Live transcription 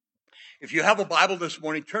If you have a Bible this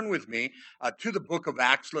morning, turn with me to the book of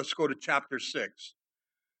Acts. Let's go to chapter 6.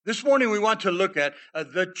 This morning we want to look at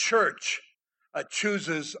the church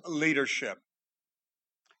chooses leadership.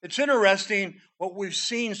 It's interesting what we've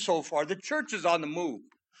seen so far. The church is on the move.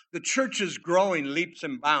 The church is growing leaps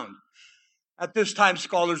and bounds. At this time,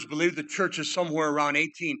 scholars believe the church is somewhere around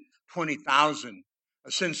 20,000.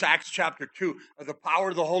 Since Acts chapter 2, the power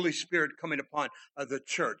of the Holy Spirit coming upon the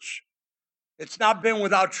church. It's not been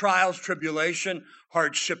without trials, tribulation,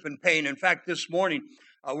 hardship, and pain. In fact, this morning,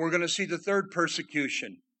 we're going to see the third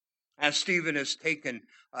persecution as Stephen is taken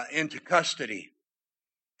into custody.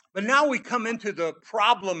 But now we come into the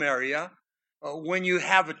problem area when you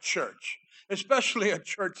have a church, especially a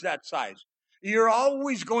church that size. You're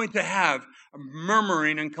always going to have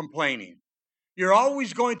murmuring and complaining. You're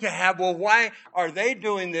always going to have, well, why are they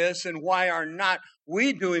doing this and why are not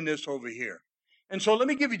we doing this over here? And so let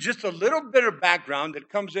me give you just a little bit of background that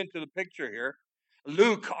comes into the picture here.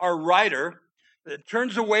 Luke, our writer,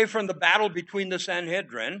 turns away from the battle between the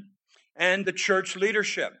Sanhedrin and the church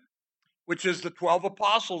leadership, which is the 12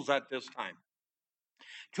 apostles at this time,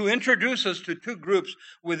 to introduce us to two groups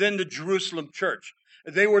within the Jerusalem church.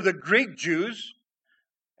 They were the Greek Jews,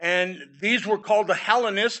 and these were called the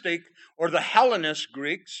Hellenistic or the Hellenist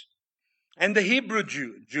Greeks, and the Hebrew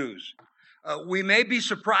Jews. We may be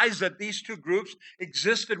surprised that these two groups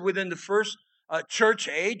existed within the first church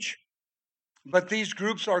age, but these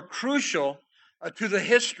groups are crucial to the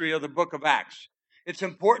history of the book of Acts. It's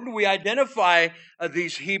important we identify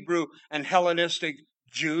these Hebrew and Hellenistic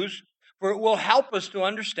Jews, for it will help us to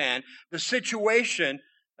understand the situation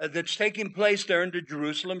that's taking place there in the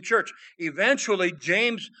Jerusalem church. Eventually,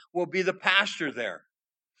 James will be the pastor there.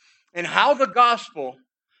 And how the gospel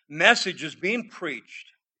message is being preached.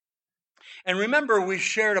 And remember, we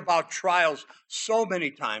shared about trials so many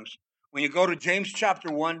times. When you go to James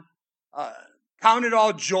chapter 1, count it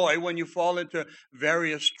all joy when you fall into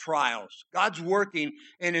various trials. God's working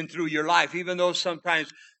in and through your life, even though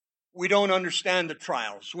sometimes we don't understand the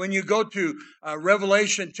trials. When you go to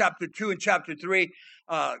Revelation chapter 2 and chapter 3,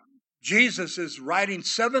 Jesus is writing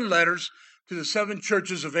 7 letters to the 7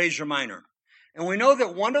 churches of Asia Minor. And we know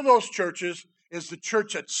that one of those churches is the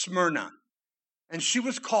church at Smyrna. And she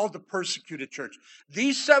was called the persecuted church.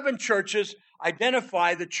 These 7 churches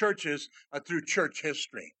identify the churches through church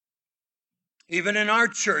history. Even in our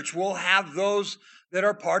church, we'll have those that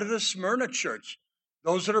are part of the Smyrna church.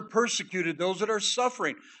 Those that are persecuted, those that are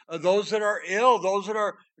suffering, those that are ill, those that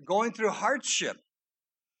are going through hardship.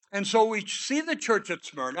 And so we see the church at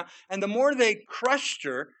Smyrna, and the more they crushed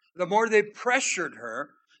her, the more they pressured her,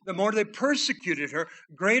 the more they persecuted her,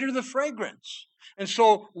 greater the fragrance. And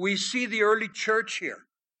so we see the early church here.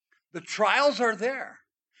 The trials are there.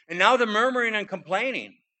 And now the murmuring and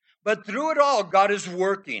complaining. But through it all, God is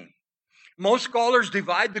working. Most scholars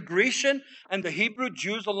divide the Grecian and the Hebrew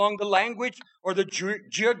Jews along the language or the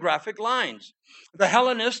geographic lines. The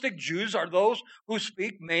Hellenistic Jews are those who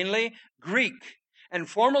speak mainly Greek and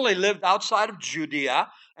formerly lived outside of Judea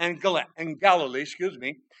and Galilee,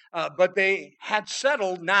 but they had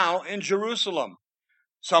settled now in Jerusalem.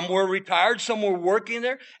 Some were retired, some were working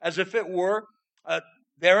there as if it were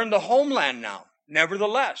they're in the homeland now.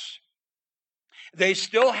 Nevertheless, they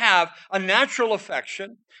still have a natural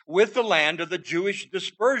affection with the land of the Jewish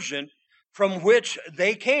dispersion from which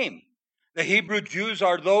they came. The Hebrew Jews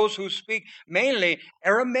are those who speak mainly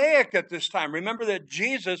Aramaic at this time. Remember that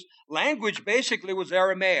Jesus' language basically was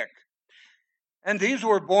Aramaic. And these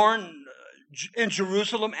were born in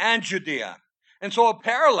Jerusalem and Judea. And so a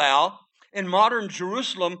parallel in modern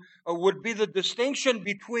Jerusalem would be the distinction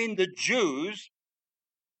between the Jews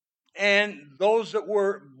and those that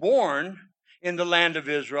were born in the land of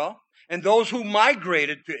Israel, and those who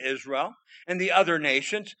migrated to Israel and the other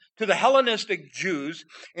nations, to the Hellenistic Jews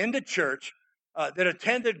in the church that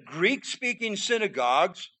attended Greek-speaking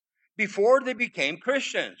synagogues before they became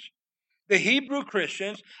Christians. The Hebrew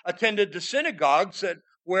Christians attended the synagogues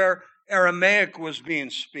where Aramaic was being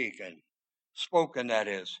spoken, that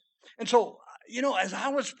is. And so, as I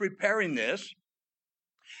was preparing this,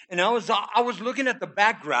 and I was looking at the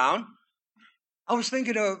background, I was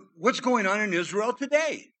thinking of what's going on in Israel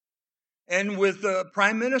today. And with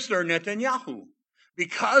Prime Minister Netanyahu,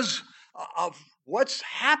 because of what's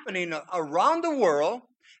happening around the world,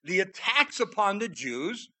 the attacks upon the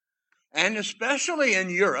Jews, and especially in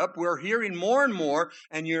Europe, we're hearing more and more,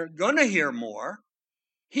 and you're going to hear more,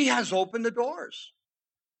 he has opened the doors.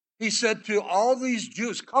 He said to all these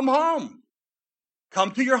Jews, come home,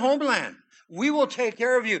 come to your homeland. We will take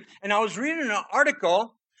care of you. And I was reading an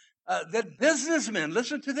article that businessmen,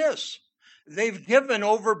 listen to this, they've given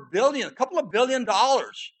over a couple of $1 billion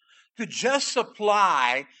to to just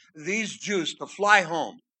supply these Jews to fly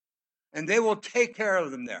home, and they will take care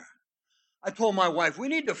of them there. I told my wife, we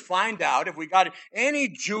need to find out if we got any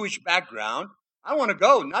Jewish background. I want to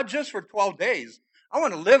go, not just for 12 days. I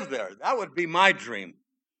want to live there. That would be my dream.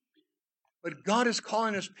 But God is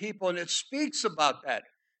calling his people, and it speaks about that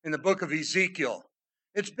in the book of Ezekiel.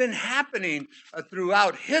 It's been happening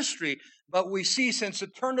throughout history, but we see since the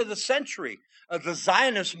turn of the century, the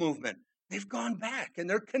Zionist movement, they've gone back, and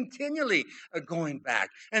they're continually going back.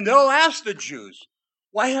 And they'll ask the Jews,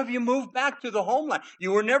 why have you moved back to the homeland?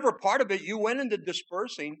 You were never part of it. You went into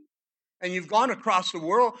dispersing, and you've gone across the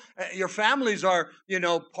world. Your families are,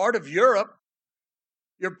 part of Europe.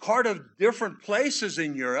 You're part of different places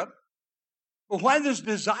in Europe. But why this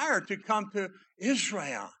desire to come to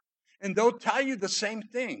Israel? And they'll tell you the same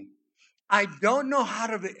thing. I don't know how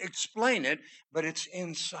to explain it, but it's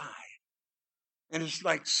inside. And it's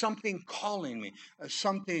like something calling me,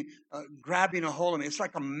 something grabbing a hold of me. It's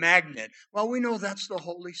like a magnet. Well, we know that's the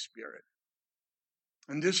Holy Spirit.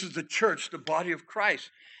 And this is the church, the body of Christ.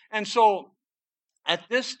 And so at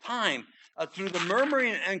this time, through the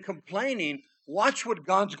murmuring and complaining, watch what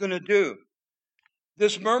God's going to do.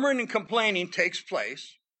 This murmuring and complaining takes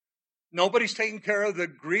place. Nobody's taking care of the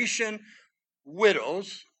Grecian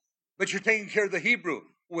widows, but you're taking care of the Hebrew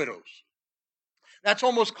widows. That's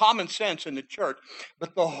almost common sense in the church.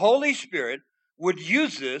 But the Holy Spirit would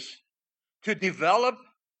use this to develop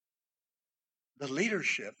the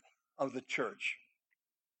leadership of the church.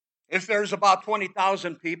 If there's about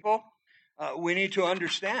 20,000 people, we need to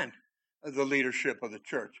understand the leadership of the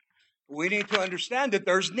church. We need to understand that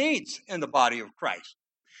there's needs in the body of Christ.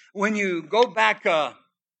 When you go back,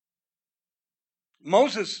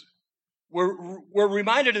 Moses, we're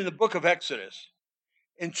reminded in the book of Exodus,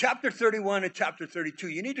 in chapter 31 and chapter 32,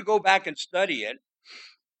 you need to go back and study it.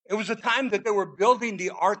 It was a time that they were building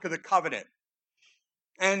the Ark of the Covenant.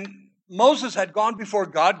 And Moses had gone before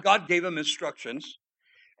God. God gave him instructions.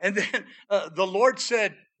 And then the Lord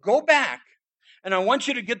said, go back, and I want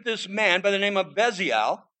you to get this man by the name of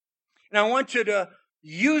Bezalel, and I want you to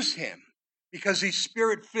use him because he's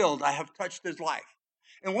spirit-filled. I have touched his life.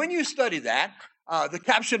 And when you study that, the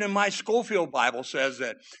caption in my Schofield Bible says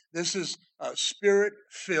that this is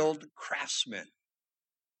spirit-filled craftsmen.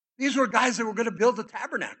 These were guys that were going to build the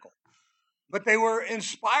tabernacle, but they were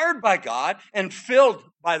inspired by God and filled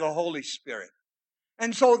by the Holy Spirit.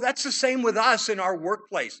 And so that's the same with us in our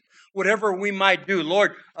workplace. Whatever we might do,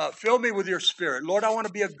 Lord, fill me with your Spirit. Lord, I want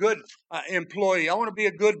to be a good employee. I want to be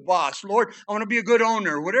a good boss. Lord, I want to be a good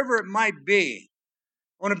owner, whatever it might be.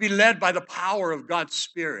 I want to be led by the power of God's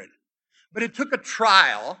Spirit. But it took a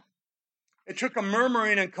trial. It took a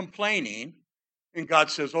murmuring and complaining. And God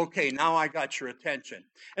says, okay, now I got your attention.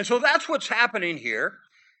 And so that's what's happening here.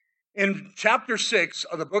 In chapter 6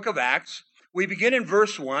 of the book of Acts, we begin in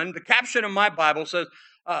verse 1. The caption in my Bible says,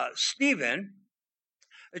 Stephen,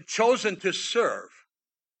 chosen to serve.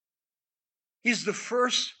 He's the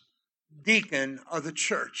first deacon of the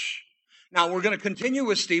church. Now, we're going to continue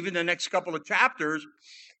with Stephen the next couple of chapters,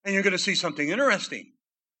 and you're going to see something interesting.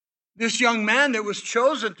 This young man that was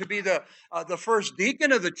chosen to be the first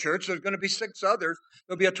deacon of the church, there's going to be 6 others.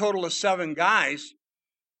 There'll be a total of 7 guys,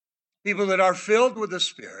 people that are filled with the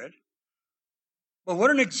Spirit. But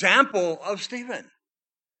what an example of Stephen.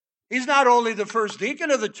 He's not only the first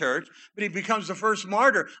deacon of the church, but he becomes the first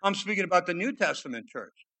martyr. I'm speaking about the New Testament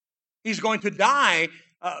church. He's going to die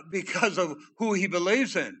because of who he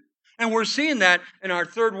believes in. And we're seeing that in our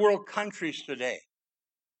third world countries today.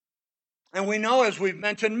 And we know, as we've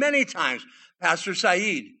mentioned many times, Pastor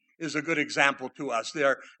Saeed is a good example to us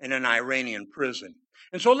there in an Iranian prison.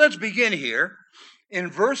 And so let's begin here. In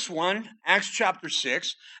verse 1, Acts chapter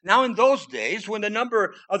 6, now in those days when the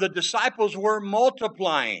number of the disciples were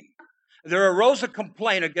multiplying, there arose a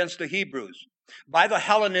complaint against the Hebrews by the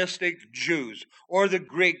Hellenistic Jews or the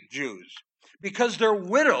Greek Jews because their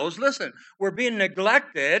widows, listen, were being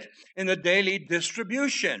neglected in the daily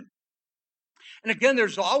distribution. And again,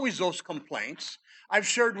 there's always those complaints. I've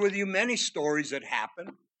shared with you many stories that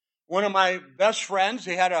happen. One of my best friends,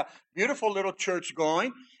 he had a beautiful little church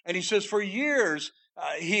going, and he says for years,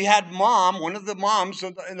 he had one of the moms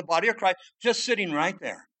in the body of Christ, just sitting right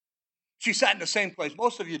there. She sat in the same place.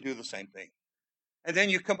 Most of you do the same thing. And then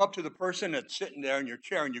you come up to the person that's sitting there in your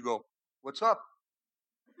chair and you go, what's up?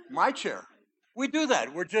 My chair. We do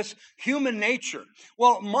that. We're just human nature.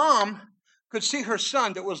 Well, mom could see her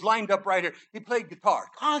son that was lined up right here. He played guitar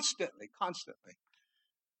constantly.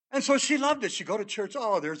 And so she loved it. She'd go to church.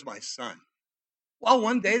 Oh, there's my son. Well,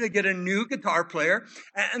 one day they get a new guitar player,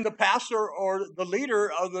 and the pastor or the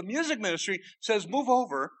leader of the music ministry says, move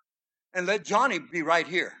over and let Johnny be right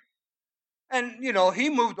here. And, he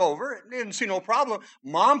moved over, didn't see no problem.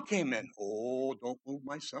 Mom came in. Oh, don't move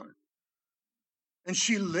my son. And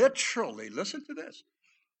she literally, listen to this,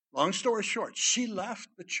 long story short, she left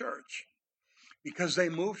the church because they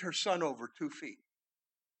moved her son over 2 feet.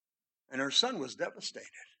 And her son was devastated.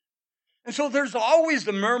 And so there's always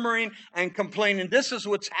the murmuring and complaining. This is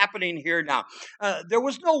what's happening here now. There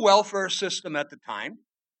was no welfare system at the time.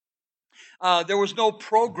 There was no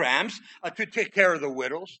programs to take care of the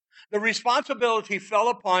widows. The responsibility fell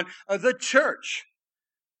upon the church.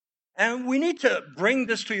 And we need to bring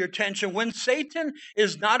this to your attention when Satan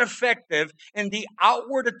is not effective in the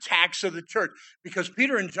outward attacks of the church, because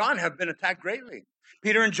Peter and John have been attacked greatly.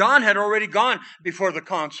 Peter and John had already gone before the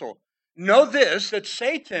council. Know this, that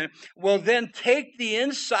Satan will then take the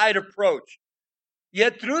inside approach.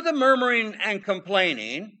 Yet through the murmuring and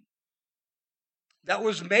complaining that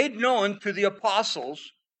was made known to the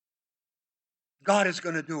apostles, God is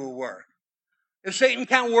going to do a work. If Satan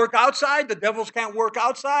can't work outside, the devils can't work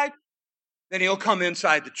outside, then he'll come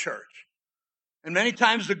inside the church. And many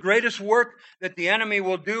times the greatest work that the enemy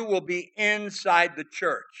will do will be inside the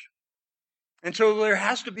church. And so there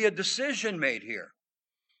has to be a decision made here.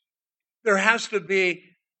 There has to be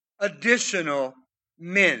additional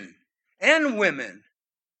men and women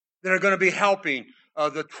that are going to be helping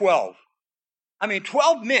the 12.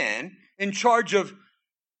 12 men in charge of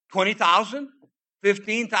 20,000,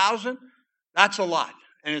 15,000, that's a lot.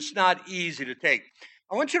 And it's not easy to take.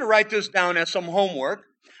 I want you to write this down as some homework.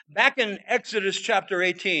 Back in Exodus chapter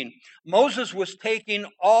 18, Moses was taking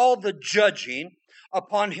all the judging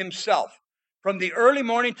upon himself. From the early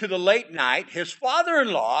morning to the late night, his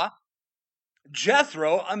father-in-law,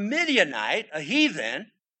 Jethro, a Midianite, a heathen,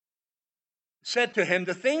 said to him,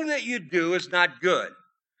 the thing that you do is not good,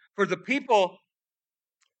 for the people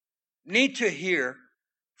need to hear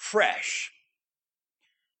fresh.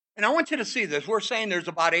 And I want you to see this. We're saying there's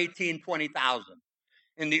about 20,000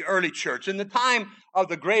 in the early church. In the time of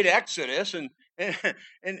the great Exodus and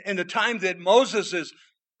in the time that Moses is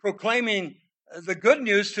proclaiming the good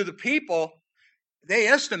news to the people, they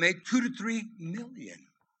estimate 2 to 3 million.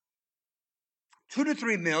 2 to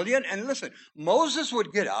 3 million. And listen, Moses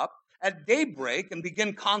would get up at daybreak and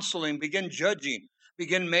begin counseling, begin judging,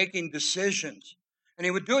 begin making decisions. And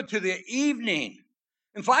he would do it to the evening.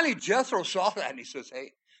 And finally, Jethro saw that and he says,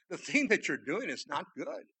 hey, the thing that you're doing is not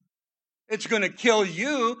good. It's going to kill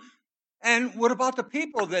you. And what about the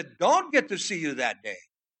people that don't get to see you that day?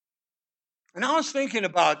 And I was thinking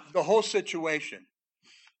about the whole situation.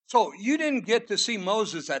 So you didn't get to see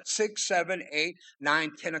Moses at 6, 7, 8,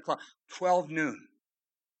 9, 10 o'clock, 12 noon.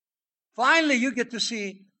 Finally, you get to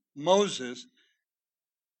see Moses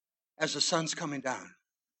as the sun's coming down.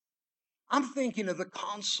 I'm thinking of the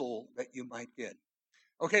counsel that you might get.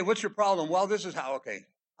 Okay, what's your problem? Well, this is how, okay,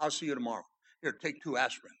 I'll see you tomorrow. Here, take 2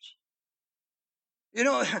 aspirins.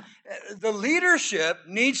 The leadership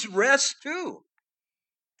needs rest too.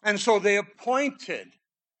 And so they appointed,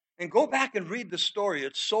 and go back and read the story.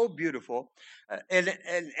 It's so beautiful. In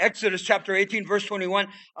Exodus chapter 18, verse 21,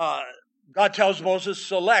 God tells Moses,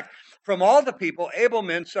 select from all the people able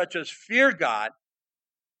men such as fear God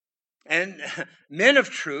and men of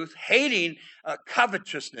truth, hating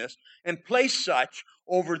covetousness, and place such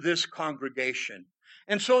over this congregation.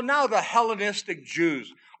 And so now the Hellenistic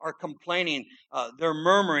Jews are complaining, they're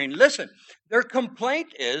murmuring. Listen, their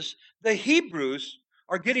complaint is the Hebrews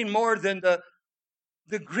are getting more than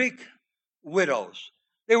the Greek widows.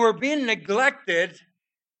 They were being neglected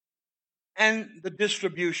and the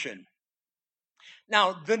distribution.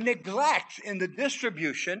 Now, the neglect in the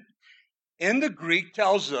distribution in the Greek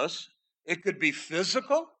tells us it could be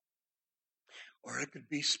physical or it could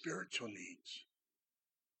be spiritual needs.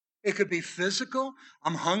 It could be physical.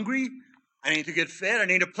 I'm hungry. I need to get fed. I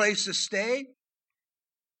need a place to stay.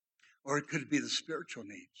 Or it could be the spiritual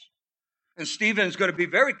needs. And Stephen is going to be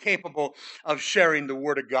very capable of sharing the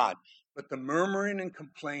word of God. But the murmuring and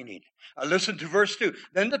complaining. Listen to verse 2.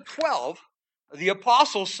 Then the 12, the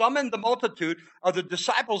apostles, summoned the multitude of the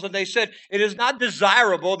disciples, and they said, it is not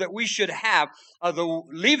desirable that we should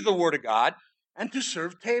leave the word of God and to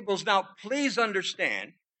serve tables. Now, please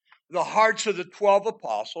understand the hearts of the 12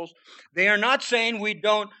 apostles. They are not saying we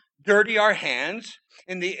don't dirty our hands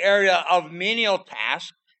in the area of menial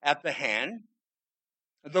tasks at the hand,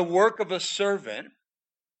 the work of a servant.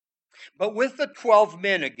 But with the 12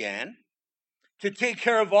 men again, to take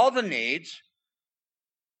care of all the needs,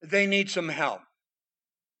 they need some help.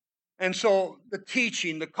 And so the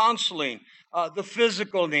teaching, the counseling, the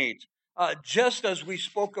physical needs, just as we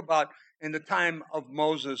spoke about in the time of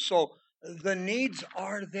Moses. So the needs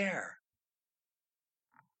are there.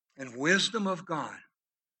 And wisdom of God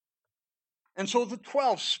And so the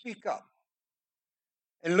 12 speak up.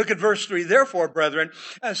 And look at verse 3. Therefore, brethren,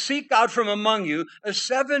 seek out from among you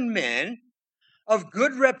 7 men of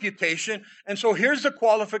good reputation. And so here's the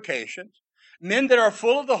qualifications. Men that are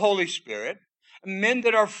full of the Holy Spirit, men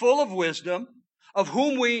that are full of wisdom, of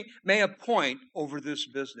whom we may appoint over this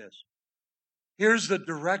business. Here's the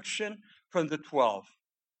direction from the 12.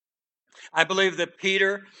 I believe that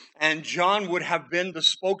Peter and John would have been the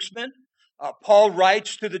spokesmen. Paul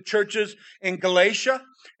writes to the churches in Galatia,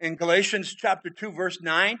 in Galatians chapter 2, verse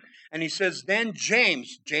 9, and he says, then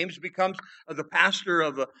James becomes the pastor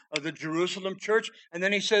of the Jerusalem church, and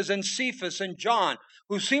then he says, and Cephas and John,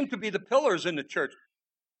 who seem to be the pillars in the church.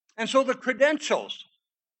 And so the credentials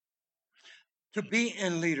to be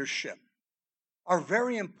in leadership are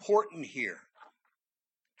very important here.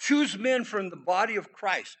 Choose men from the body of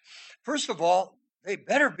Christ. First of all, they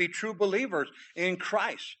better be true believers in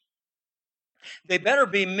Christ. They better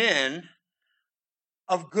be men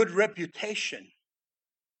of good reputation.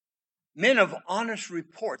 Men of honest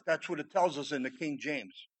report. That's what it tells us in the King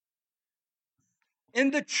James.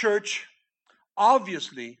 In the church,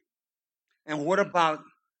 obviously, and what about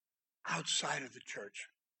outside of the church?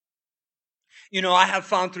 You know, I have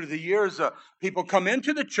found through the years, people come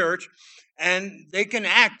into the church and they can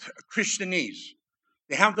act Christianese.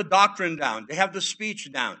 They have the doctrine down. They have the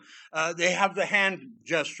speech down. They have the hand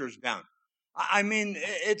gestures down. I mean,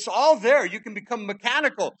 it's all there. You can become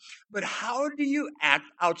mechanical. But how do you act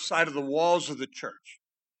outside of the walls of the church?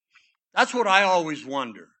 That's what I always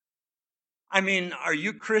wonder. I mean, are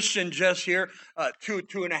you Christian just here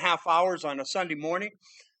 2.5 hours on a Sunday morning?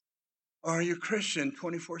 Or are you Christian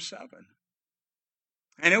 24/7?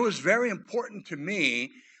 And it was very important to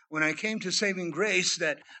me when I came to Saving Grace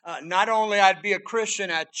that not only I'd be a Christian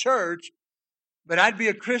at church, but I'd be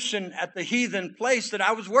a Christian at the heathen place that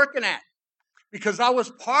I was working at. Because I was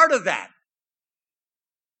part of that.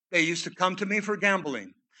 They used to come to me for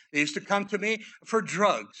gambling. They used to come to me for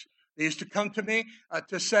drugs. They used to come to me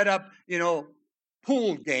to set up,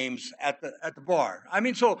 pool games at the bar. I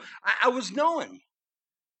mean, so I was known.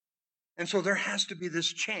 And so there has to be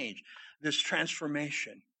this change, this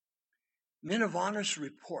transformation. Men of honest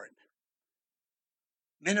report.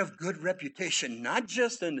 Men of good reputation, not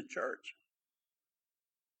just in the church,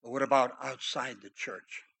 but what about outside the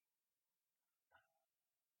church?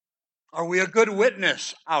 Are we a good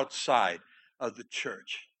witness outside of the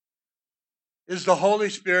church? Is the Holy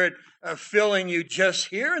Spirit filling you just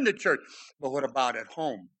here in the church? But what about at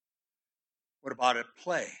home? What about at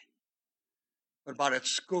play? What about at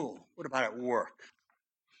school? What about at work?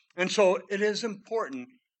 And so it is important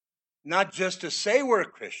not just to say we're a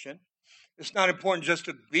Christian. It's not important just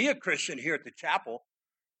to be a Christian here at the chapel,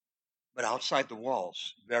 but outside the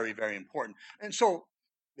walls. Very, very important. And so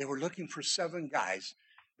they were looking for 7 guys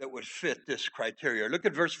that would fit this criteria. Look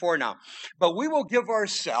at verse 4 now. But we will give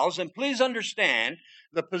ourselves, and please understand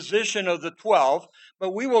the position of the 12,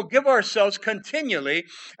 but we will give ourselves continually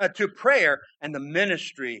to prayer and the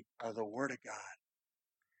ministry of the Word of God.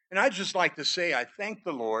 And I'd just like to say I thank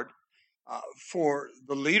the Lord for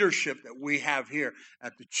the leadership that we have here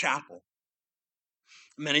at the chapel.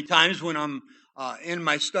 Many times when I'm in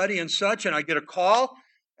my study and such, and I get a call,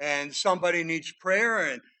 and somebody needs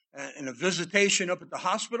prayer and a visitation up at the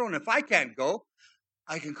hospital, and if I can't go,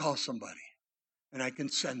 I can call somebody, and I can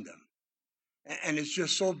send them. And it's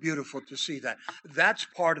just so beautiful to see that. That's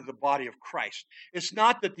part of the body of Christ. It's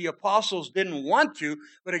not that the apostles didn't want to,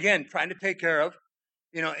 but again, trying to take care of,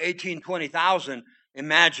 18, 20,000.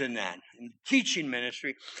 Imagine that. In teaching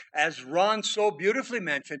ministry, as Ron so beautifully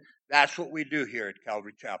mentioned, that's what we do here at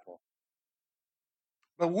Calvary Chapel.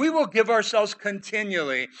 But we will give ourselves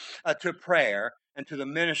continually to prayer and to the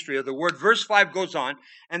ministry of the Word. Verse 5 goes on,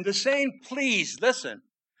 and the saying, please, listen,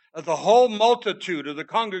 the whole multitude of the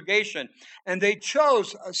congregation, and they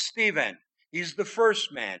chose Stephen. He's the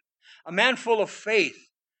first man, a man full of faith,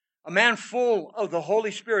 a man full of the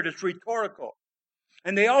Holy Spirit. It's rhetorical.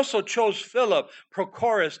 And they also chose Philip,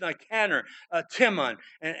 Prochorus, Nicanor, Timon,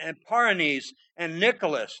 and Parmenas, and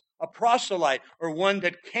Nicholas, a proselyte, or one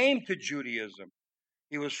that came to Judaism.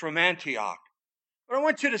 He was from Antioch. But I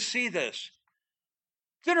want you to see this.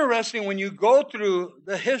 It's interesting when you go through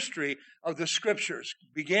the history of the Scriptures,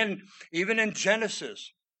 begin even in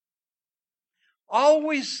Genesis.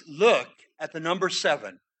 Always look at the number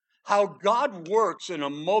 7, how God works in a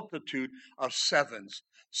multitude of sevens.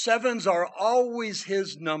 Sevens are always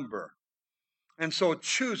His number. And so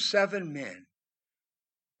choose 7 men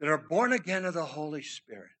that are born again of the Holy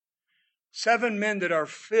Spirit. 7 men that are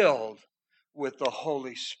filled with the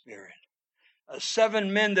Holy Spirit.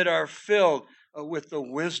 7 men that are filled with the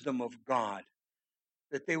wisdom of God.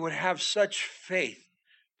 that they would have such faith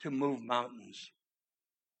to move mountains.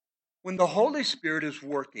 When the Holy Spirit is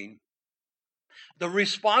working, the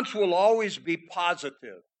response will always be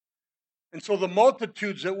positive. And so the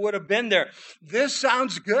multitudes that would have been there, this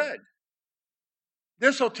sounds good.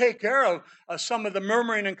 This will take care of some of the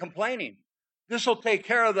murmuring and complaining. This will take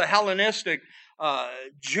care of the Hellenistic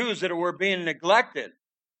Jews that were being neglected.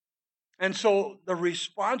 And so the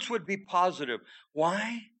response would be positive.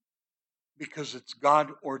 Why? Because it's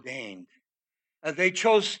God ordained. They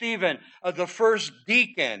chose Stephen, the first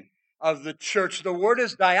deacon of the church. The word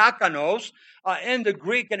is diakonos in the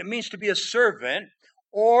Greek, and it means to be a servant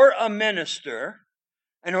or a minister,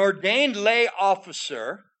 an ordained lay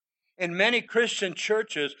officer. In many Christian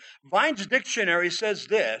churches, Vine's dictionary says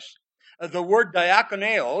this: the word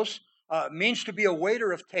diakoneos means to be a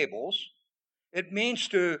waiter of tables. It means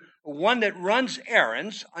to one that runs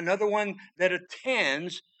errands, another one that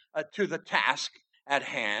attends to the task at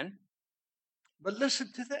hand. But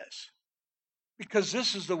listen to this, because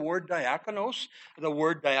this is the word diakonos, the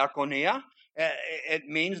word diakonia. It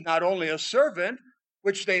means not only a servant,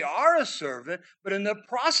 which they are a servant, but in the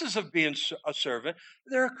process of being a servant,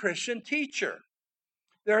 they're a Christian teacher.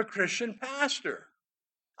 They're a Christian pastor.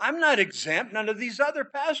 I'm not exempt. None of these other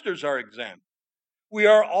pastors are exempt. We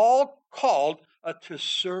are all called to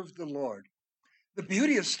serve the Lord. The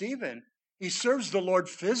beauty of Stephen, he serves the Lord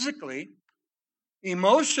physically,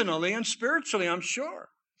 emotionally, and spiritually, I'm sure.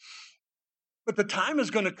 But the time is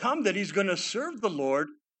going to come that he's going to serve the Lord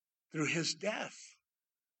through his death.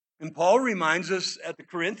 And Paul reminds us at the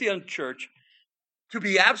Corinthian church, to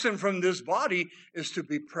be absent from this body is to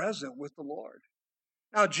be present with the Lord.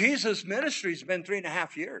 Now, Jesus' ministry has been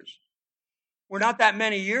 3.5 years. We're not that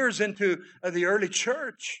many years into the early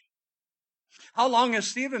church. How long has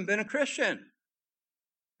Stephen been a Christian?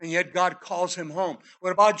 And yet God calls him home.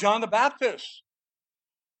 What about John the Baptist?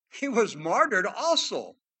 He was martyred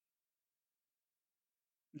also.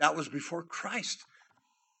 That was before Christ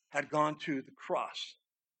had gone to the cross.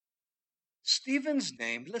 Stephen's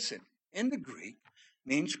name, listen, in the Greek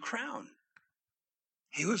means crown.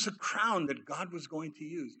 He was a crown that God was going to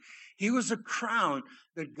use. He was a crown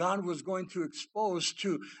that God was going to expose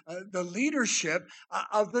to the leadership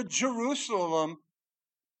of the Jerusalem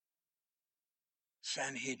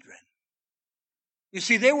Sanhedrin. You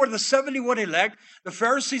see, they were the 71 elect, the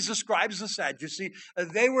Pharisees, the scribes, the Sadducees.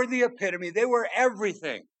 They were the epitome. They were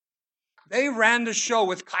everything. They ran the show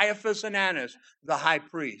with Caiaphas and Annas, the high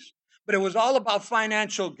priest. But it was all about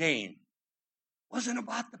financial gain. It wasn't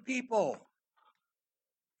about the people.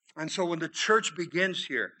 And so when the church begins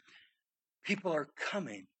here, people are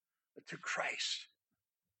coming to Christ.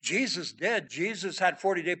 Jesus did. Jesus had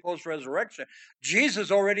 40-day post-resurrection.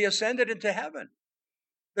 Jesus already ascended into heaven.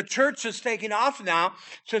 The church is taking off now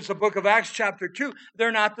since the book of Acts chapter 2.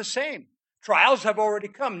 They're not the same. Trials have already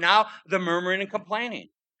come. Now the murmuring and complaining.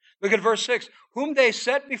 Look at verse 6. Whom they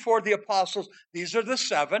set before the apostles, these are the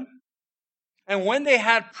 7. And when they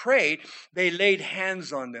had prayed, they laid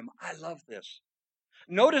hands on them. I love this.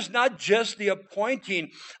 Notice not just the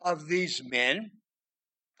appointing of these men,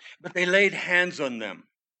 but they laid hands on them.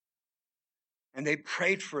 And they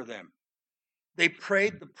prayed for them. They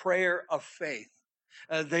prayed the prayer of faith.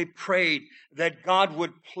 They prayed that God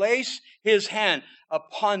would place his hand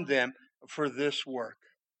upon them for this work.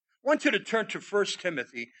 I want you to turn to 1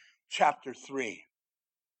 Timothy chapter 3.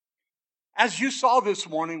 As you saw this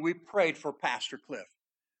morning, we prayed for Pastor Cliff.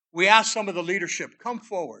 We asked some of the leadership, come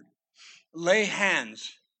forward, lay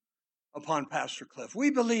hands upon Pastor Cliff. We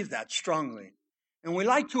believe that strongly. And we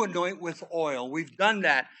like to anoint with oil. We've done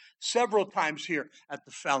that several times here at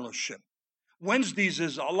the fellowship. Wednesdays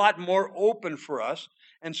is a lot more open for us.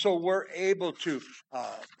 And so we're able to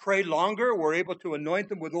pray longer. We're able to anoint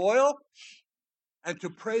them with oil and to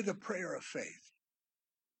pray the prayer of faith.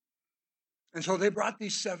 And so they brought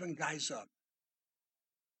these 7 guys up.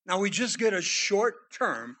 Now we just get a short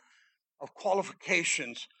term of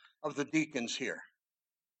qualifications of the deacons here.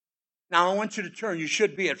 Now I want you to turn, you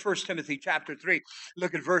should be at 1 Timothy chapter 3.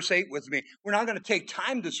 Look at verse 8 with me. We're not going to take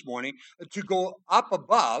time this morning to go up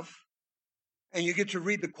above, and you get to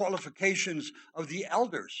read the qualifications of the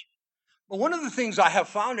elders. But one of the things I have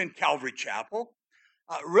found in Calvary Chapel,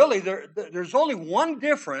 really there's only one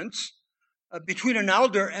difference between an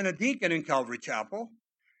elder and a deacon in Calvary Chapel,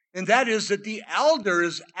 and that is that the elder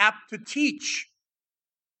is apt to teach.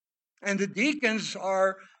 And the deacons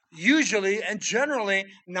are usually and generally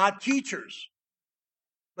not teachers,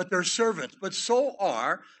 but they're servants. But so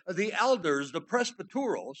are the elders, the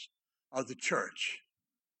presbyterals of the church.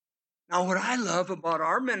 Now, what I love about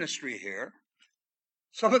our ministry here,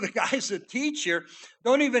 some of the guys that teach here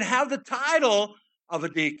don't even have the title of a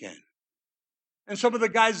deacon. And some of the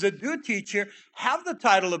guys that do teach here have the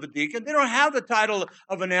title of a deacon. They don't have the title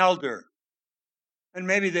of an elder. And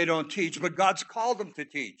maybe they don't teach, but God's called them to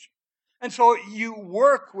teach. And so you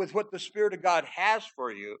work with what the Spirit of God has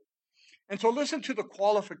for you. And so listen to the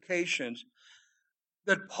qualifications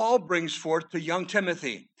that Paul brings forth to young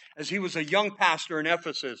Timothy as he was a young pastor in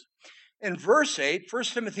Ephesus. In verse 8, 1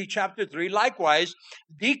 Timothy chapter 3, likewise,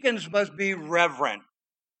 deacons must be reverent,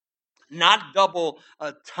 not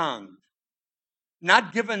double-tongued,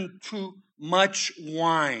 not given too much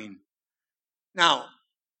wine. Now,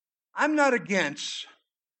 I'm not against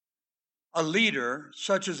a leader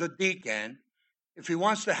such as a deacon if he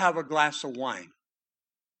wants to have a glass of wine.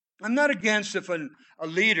 I'm not against if a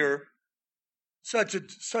leader such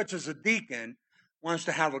as a deacon wants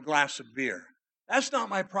to have a glass of beer. That's not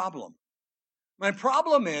my problem. My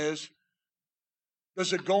problem is,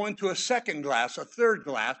 does it go into a second glass, a third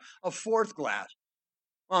glass, a fourth glass?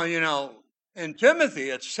 Well, in Timothy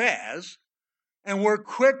it says, and we're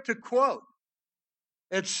quick to quote,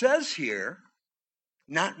 it says here,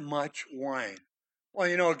 not much wine.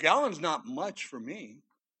 Well, a gallon's not much for me.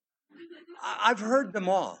 I've heard them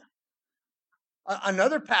all.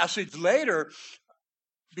 Another passage later,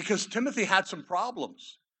 because Timothy had some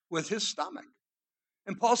problems with his stomach.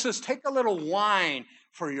 And Paul says, take a little wine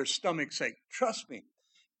for your stomach's sake. Trust me,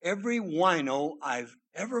 every wino I've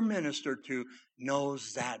ever ministered to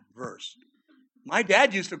knows that verse. My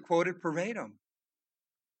dad used to quote it verbatim.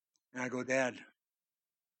 And I go, Dad,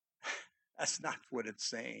 that's not what it's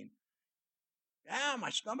saying. Yeah, my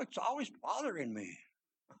stomach's always bothering me.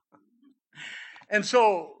 And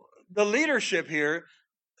so the leadership here,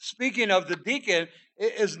 speaking of the deacon,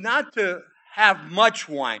 is not to have much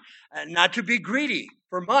wine, not to be greedy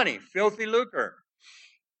for money, filthy lucre,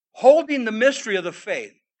 holding the mystery of the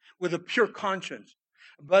faith with a pure conscience.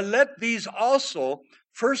 But let these also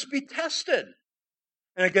first be tested.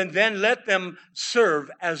 And again, then let them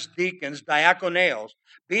serve as deacons, diakoneos,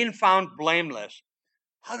 being found blameless.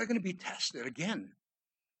 How are they going to be tested? Again,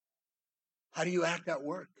 how do you act at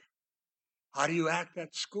work? How do you act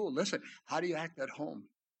at school? Listen, how do you act at home?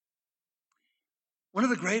 One of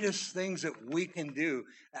the greatest things that we can do,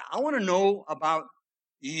 I want to know about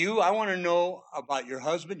you. I want to know about your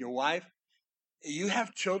husband, your wife. You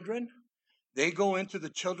have children. They go into the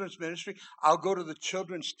children's ministry. I'll go to the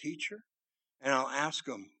children's teacher and I'll ask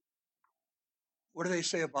them, what do they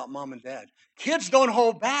say about mom and dad? Kids don't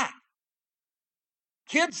hold back.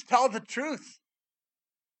 Kids tell the truth.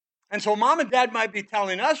 And so mom and dad might be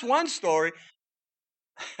telling us one story.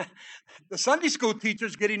 The Sunday school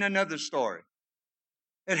teacher's getting another story.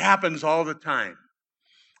 It happens all the time.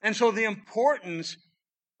 And so the importance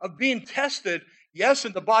of being tested, yes,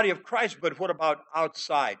 in the body of Christ, but what about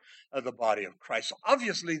outside of the body of Christ? So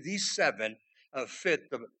obviously, these seven fit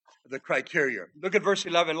the criteria. Look at verse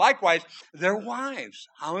 11. Likewise, their wives,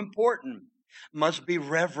 how important, must be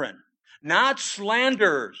reverent, not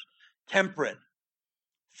slanderers, temperate,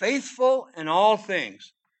 faithful in all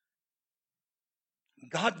things.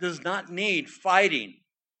 God does not need fighting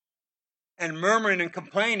and murmuring and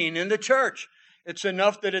complaining in the church. It's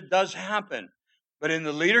enough that it does happen. But in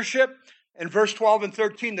the leadership, in verse 12 and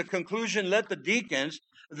 13, the conclusion, let the deacons,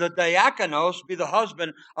 the diakonos, be the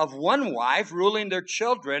husband of one wife, ruling their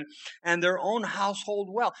children and their own household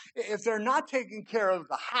well. If they're not taking care of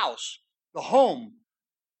the house, the home,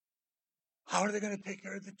 how are they going to take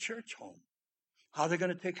care of the church home? How are they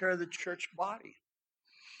going to take care of the church body?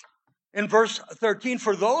 In verse 13,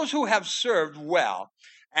 for those who have served well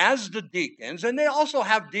as the deacons, and they also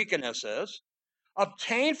have deaconesses,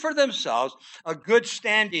 obtain for themselves a good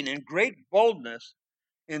standing and great boldness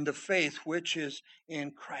in the faith which is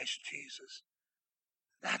in Christ Jesus.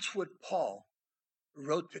 That's what Paul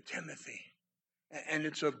wrote to Timothy. And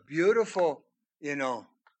it's a beautiful,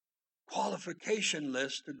 qualification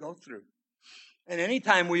list to go through. And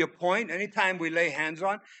anytime we appoint, anytime we lay hands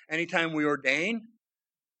on, anytime we ordain,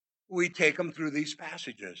 we take them through these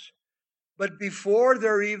passages. But before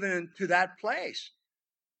they're even to that place,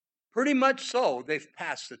 pretty much so, they've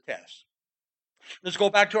passed the test. Let's go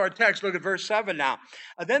back to our text. Look at verse 7 now.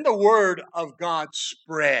 Then the word of God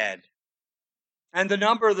spread, and the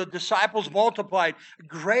number of the disciples multiplied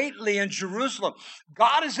greatly in Jerusalem.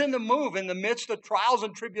 God is in the move in the midst of trials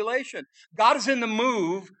and tribulation. God is in the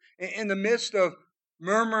move in the midst of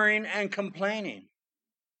murmuring and complaining.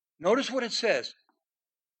 Notice what it says.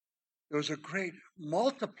 There was a great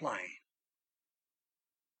multiplying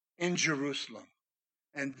in Jerusalem.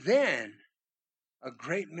 And then a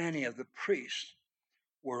great many of the priests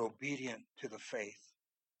were obedient to the faith.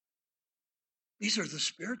 These are the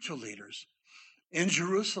spiritual leaders in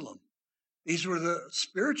Jerusalem. These were the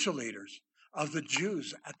spiritual leaders of the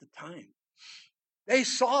Jews at the time. They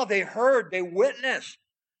saw, they heard, they witnessed.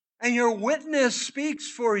 And your witness speaks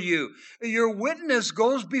for you. Your witness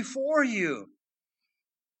goes before you.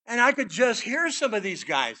 And I could just hear some of these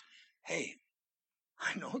guys. Hey,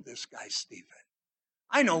 I know this guy, Stephen.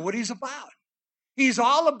 I know what he's about. He's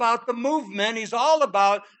all about the movement. He's all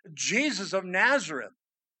about Jesus of Nazareth.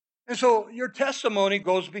 And so your testimony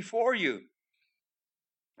goes before you.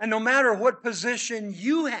 And no matter what position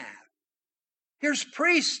you have, here's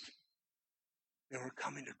priests. They were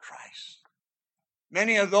coming to Christ.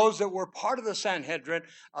 Many of those that were part of the Sanhedrin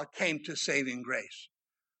came to saving grace.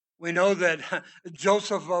 We know that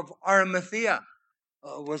Joseph of Arimathea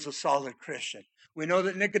was a solid Christian. We know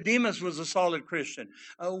that Nicodemus was a solid Christian.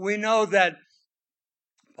 We know that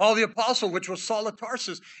Paul the Apostle, which was Saul of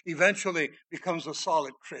Tarsus, eventually becomes a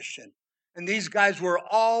solid Christian. And these guys were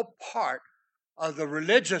all part of the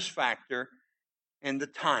religious factor in the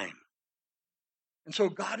time. And so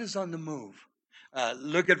God is on the move.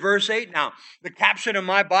 Look at verse 8 now. The caption in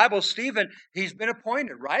my Bible, Stephen, he's been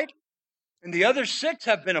appointed, right? And the other 6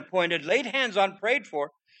 have been appointed, laid hands on, prayed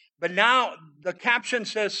for. But now the caption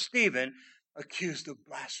says Stephen, accused of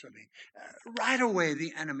blasphemy. Right away,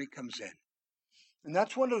 the enemy comes in. And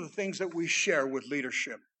that's one of the things that we share with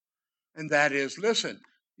leadership. And that is, listen,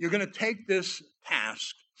 you're going to take this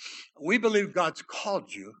task. We believe God's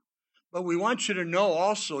called you, but we want you to know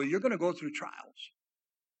also you're going to go through trials.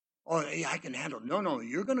 Oh, yeah, I can handle it. No,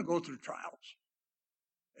 you're going to go through trials.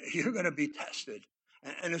 You're going to be tested,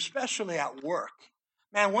 and especially at work.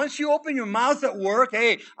 Man, once you open your mouth at work,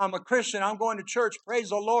 hey, I'm a Christian, I'm going to church, praise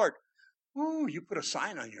the Lord. Ooh, you put a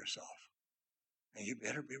sign on yourself, and you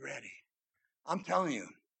better be ready. I'm telling you,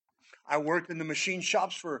 I worked in the machine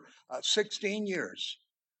shops for 16 years,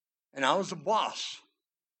 and I was a boss.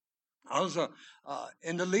 I was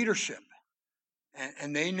in the leadership,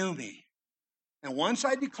 and they knew me. And once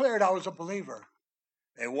I declared I was a believer,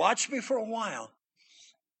 they watched me for a while,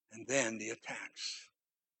 and then the attacks.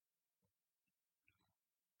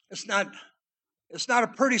 It's not a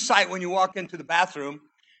pretty sight when you walk into the bathroom,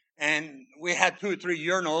 and we had 2 or 3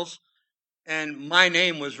 urinals, and my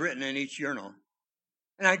name was written in each urinal.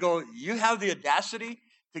 And I go, you have the audacity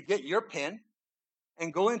to get your pen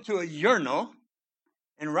and go into a urinal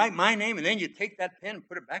and write my name, and then you take that pen and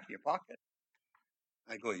put it back in your pocket?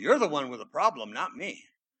 I go, you're the one with a problem, not me.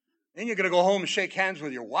 Then you're going to go home and shake hands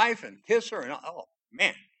with your wife and kiss her, and oh,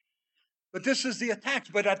 man. But this is the attacks.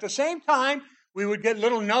 But at the same time, we would get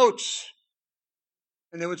little notes,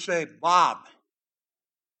 and they would say, Bob,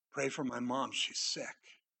 pray for my mom, she's sick.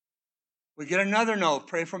 We get another note,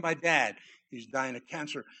 pray for my dad, he's dying of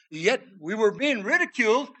cancer. Yet we were being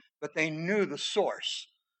ridiculed, but they knew the source.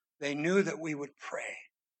 They knew that we would pray.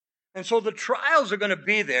 And so the trials are going to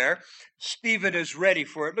be there. Stephen is ready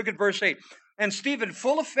for it. Look at verse 8. And Stephen,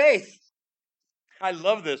 full of faith, I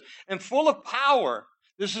love this, and full of power,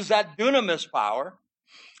 this is that dunamis power,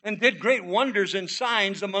 and did great wonders and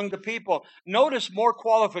signs among the people. Notice more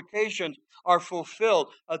qualifications are fulfilled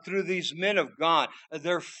through these men of God.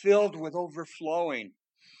 They're filled with overflowing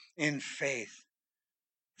in faith.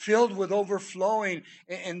 Filled with overflowing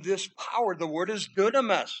in this power. The word is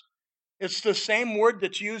dunamis. It's the same word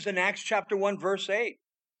that's used in Acts chapter 1, verse 8.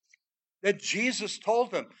 That Jesus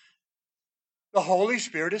told them, the Holy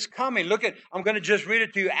Spirit is coming. Look at, I'm going to just read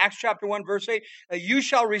it to you. Acts chapter 1, verse 8. You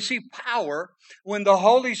shall receive power when the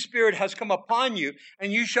Holy Spirit has come upon you,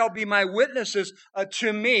 and you shall be my witnesses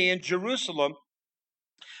to me in Jerusalem,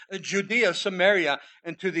 Judea, Samaria,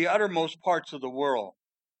 and to the uttermost parts of the world.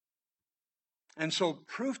 And so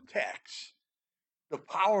proof text, the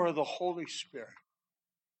power of the Holy Spirit.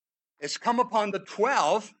 It's come upon the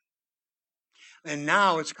 12, and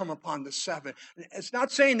now it's come upon the 7. It's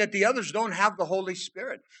not saying that the others don't have the Holy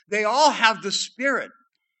Spirit. They all have the Spirit.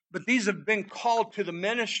 But these have been called to the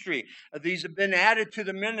ministry. These have been added to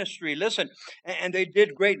the ministry. Listen, and they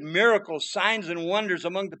did great miracles, signs, and wonders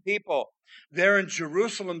among the people there in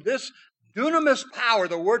Jerusalem. This dunamis power,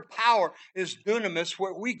 the word power is dunamis,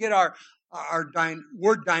 where we get our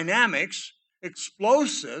word dynamics,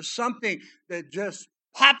 explosive, something that just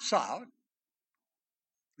pops out.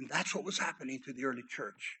 And that's what was happening to the early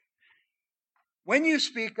church. When you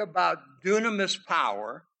speak about dunamis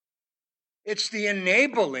power, it's the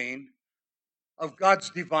enabling of God's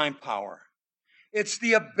divine power. It's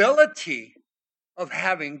the ability of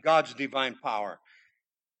having God's divine power.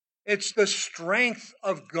 It's the strength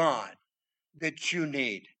of God that you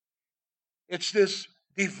need. It's this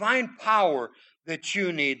divine power that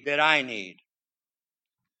you need, that I need.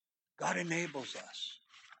 God enables us.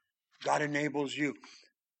 God enables you.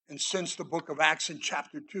 And since the book of Acts in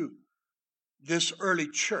chapter 2, this early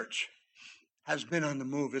church has been on the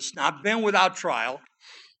move. It's not been without trial.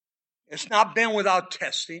 It's not been without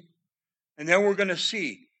testing. And then we're going to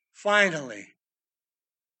see, finally,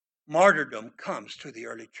 martyrdom comes to the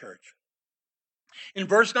early church. In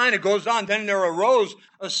verse 9, it goes on, then there arose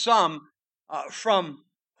some from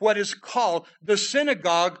what is called the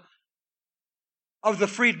synagogue of the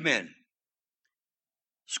freedmen.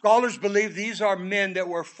 Scholars believe these are men that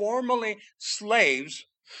were formerly slaves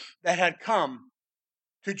that had come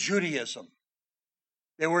to Judaism.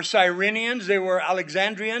 They were Cyrenians, they were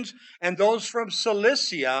Alexandrians, and those from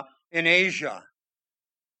Cilicia in Asia.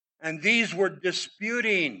 And these were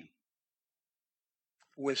disputing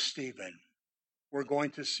with Stephen. We're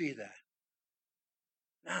going to see that.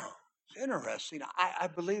 Now, it's interesting. I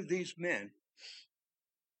believe these men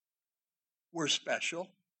were special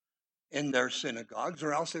in their synagogues,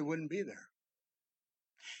 or else they wouldn't be there.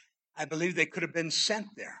 I believe they could have been sent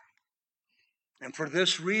there. And for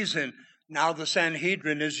this reason, now the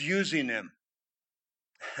Sanhedrin is using them.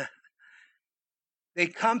 They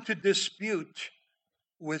come to dispute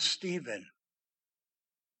with Stephen.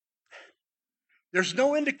 There's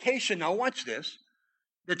no indication, now watch this,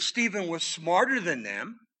 that Stephen was smarter than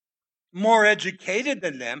them, more educated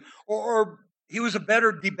than them, or he was a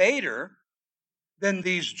better debater than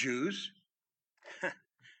these Jews.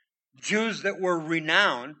 Jews that were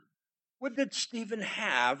renowned. What did Stephen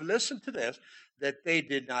have? Listen to this, that they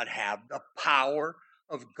did not have the power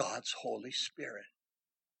of God's Holy Spirit.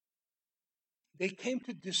 They came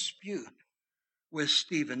to dispute with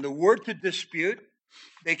Stephen. The word to dispute,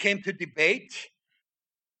 they came to debate,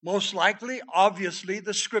 most likely, obviously,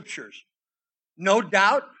 the scriptures. No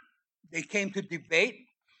doubt, they came to debate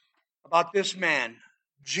about this man,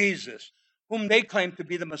 Jesus, whom they claimed to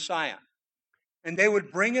be the Messiah. And they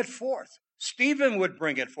would bring it forth. Stephen would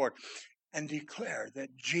bring it forth and declare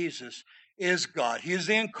that Jesus is God. He is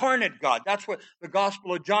the incarnate God. That's what the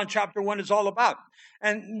Gospel of John chapter 1 is all about.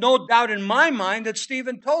 And no doubt in my mind that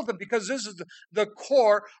Stephen told them, because this is the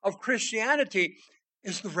core of Christianity,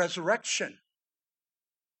 is the resurrection.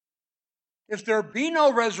 If there be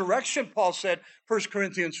no resurrection, Paul said, 1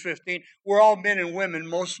 Corinthians 15, we're all men and women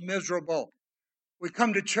most miserable. We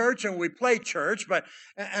come to church and we play church, but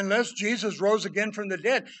unless Jesus rose again from the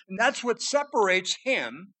dead, and that's what separates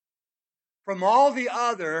him from all the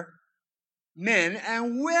other men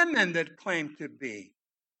and women that claim to be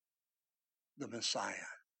the Messiah.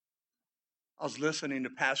 I was listening to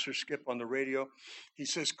Pastor Skip on the radio. He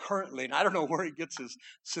says currently, and I don't know where he gets his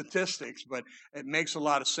statistics, but it makes a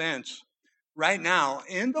lot of sense. Right now,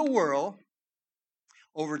 in the world,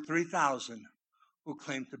 over 3,000 who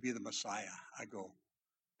claim to be the Messiah. I go,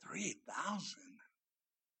 3,000?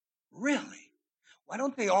 Really? Why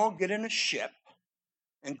don't they all get in a ship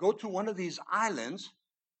and go to one of these islands,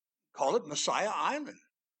 call it Messiah Island?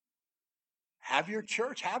 Have your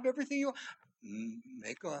church, have everything you want.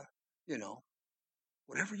 Make a,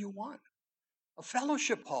 whatever you want. A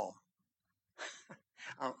fellowship hall.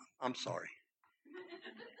 I'm sorry.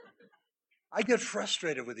 I get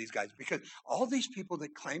frustrated with these guys because all these people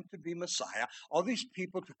that claim to be Messiah, all these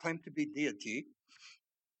people that claim to be deity,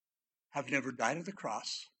 have never died on the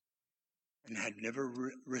cross and had never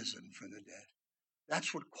risen from the dead.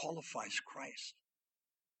 That's what qualifies Christ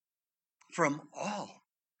from all.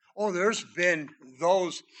 Oh, there's been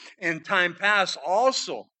those in time past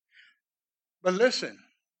also. But listen,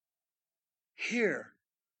 here,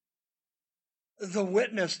 the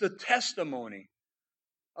witness, the testimony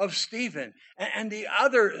of Stephen and the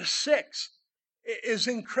other 6 is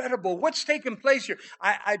incredible. What's taken place here?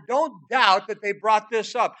 I don't doubt that they brought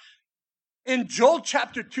this up. In Joel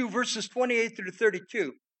chapter 2, verses 28 through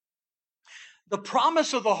 32, the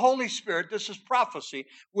promise of the Holy Spirit, this is prophecy,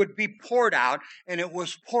 would be poured out, and it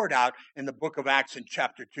was poured out in the book of Acts in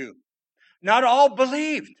chapter 2. Not all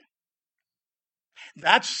believed.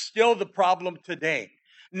 That's still the problem today.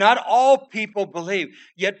 Not all people believe,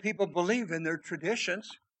 yet people believe in their traditions,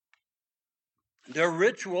 their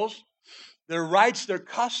rituals, their rites, their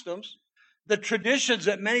customs, the traditions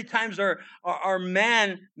that many times are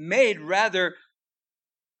man-made rather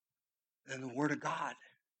than the Word of God.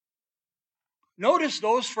 Notice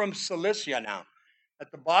those from Cilicia now.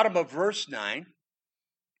 At the bottom of verse 9,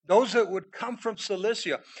 those that would come from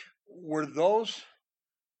Cilicia were those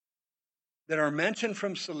that are mentioned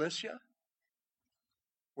from Cilicia.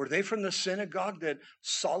 Were they from the synagogue that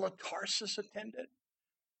Saul of Tarsus attended?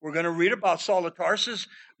 We're going to read about Saul of Tarsus.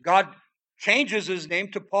 God changes his name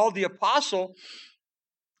to Paul the Apostle,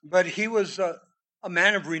 but he was a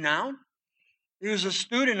man of renown. He was a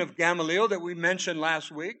student of Gamaliel that we mentioned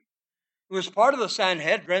last week. He was part of the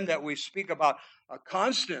Sanhedrin that we speak about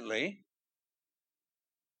constantly.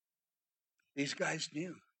 These guys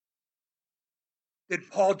knew. Did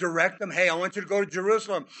Paul direct them? Hey, I want you to go to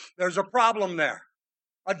Jerusalem. There's a problem there.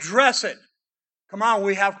 Address it. Come on,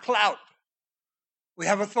 we have clout. We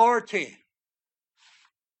have authority.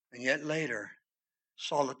 And yet later,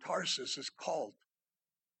 Saul of Tarsus is called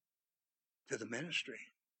to the ministry.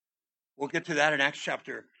 We'll get to that in Acts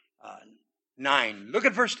chapter 9. Look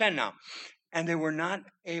at verse 10 now. And they were not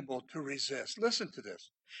able to resist. Listen to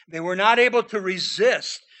this. They were not able to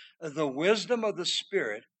resist the wisdom of the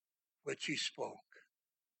Spirit which he spoke.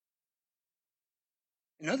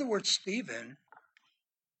 In other words, Stephen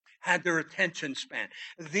had their attention span.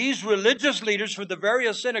 These religious leaders for the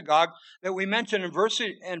various synagogues that we mentioned in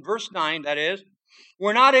verse 9, that is,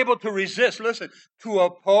 were not able to resist, listen, to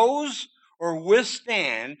oppose or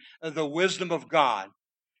withstand the wisdom of God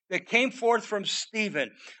that came forth from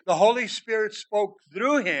Stephen. The Holy Spirit spoke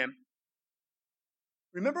through him.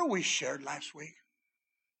 Remember we shared last week?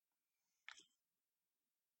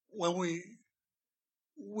 When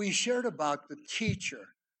we shared about the teacher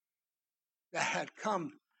that had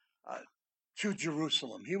come to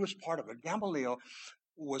Jerusalem. He was part of it. Gamaliel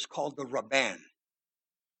was called the Rabban.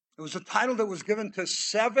 It was a title that was given to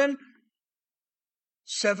seven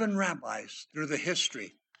rabbis through the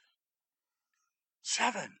history.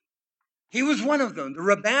 7. He was one of them. The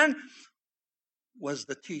Rabban was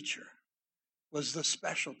the teacher, was the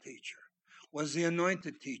special teacher, was the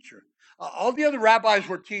anointed teacher. All the other rabbis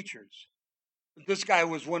were teachers. But this guy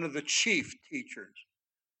was one of the chief teachers.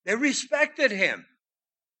 They respected him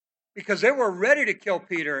because they were ready to kill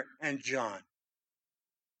Peter and John.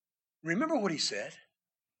 Remember what he said?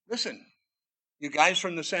 Listen, you guys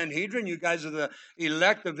from the Sanhedrin, you guys are the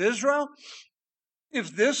elect of Israel.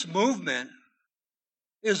 If this movement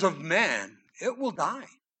is of man, it will die.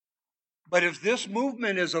 But if this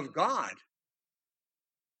movement is of God,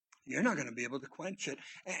 you're not going to be able to quench it.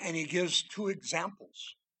 And he gives 2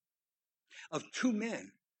 examples of 2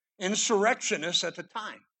 men, insurrectionists at the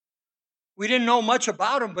time. We didn't know much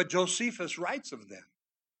about them, but Josephus writes of them.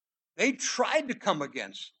 They tried to come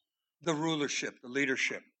against the rulership, the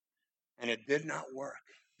leadership, and it did not work.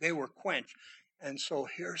 They were quenched. And so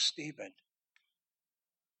here's Stephen.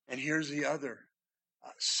 And here's the other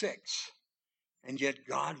 6. And yet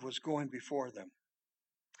God was going before them.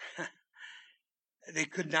 They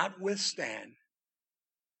could not withstand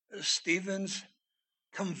Stephen's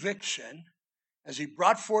conviction as he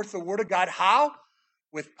brought forth the word of God. How?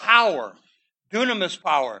 With power, dunamis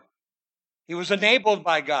power. He was enabled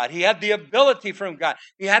by God. He had the ability from God.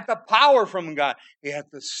 He had the power from God. He had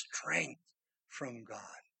the strength from God.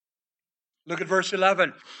 Look at verse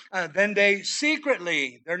 11. Then they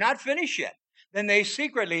secretly, they're not finished yet. Then they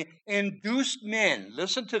secretly induced men,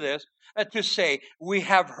 listen to this, to say, we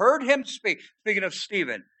have heard him speak, speaking of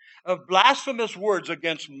Stephen, of blasphemous words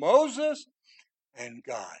against Moses and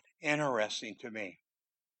God. Interesting to me.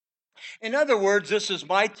 In other words, this is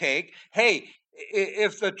my take. Hey,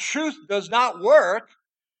 if the truth does not work,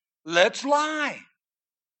 let's lie.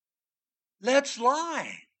 Let's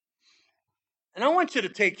lie. And I want you to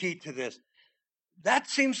take heed to this. That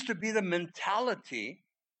seems to be the mentality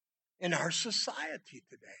in our society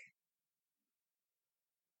today.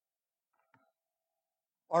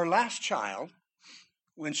 Our last child,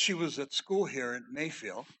 when she was at school here at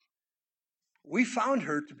Mayfield, we found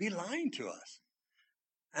her to be lying to us.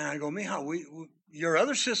 And I go, Mija, your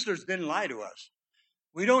other sisters didn't lie to us.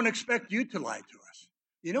 We don't expect you to lie to us.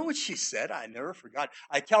 You know what she said? I never forgot.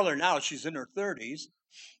 I tell her now, she's in her 30s,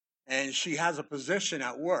 and she has a position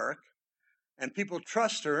at work, and people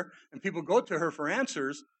trust her, and people go to her for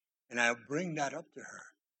answers, and I bring that up to her.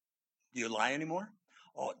 Do you lie anymore?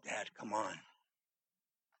 Oh, Dad, come on.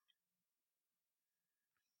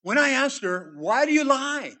 When I asked her, why do you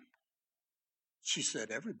lie? She said,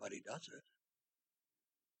 everybody does it.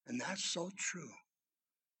 And that's so true.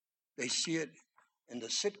 They see it in the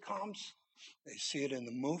sitcoms. They see it in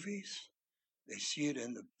the movies. They see it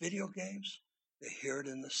in the video games. They hear it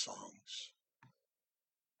in the songs.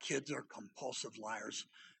 Kids are compulsive liars.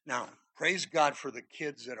 Now, praise God for the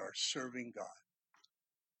kids that are serving God.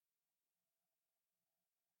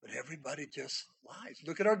 But everybody just lies.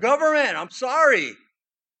 Look at our government. I'm sorry.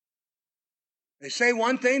 They say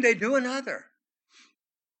one thing, they do another.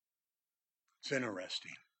 It's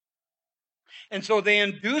interesting. And so they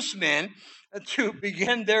induce men to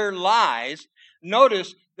begin their lies.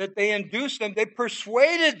 Notice that they induced them, they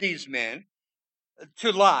persuaded these men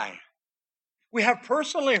to lie. We have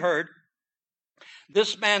personally heard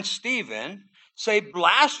this man Stephen say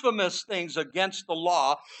blasphemous things against the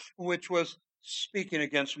law, which was speaking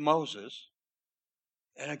against Moses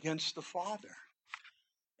and against the Father.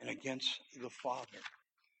 And against the Father.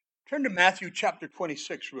 Turn to Matthew chapter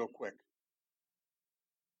 26 real quick.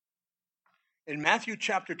 In Matthew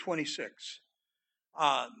chapter 26,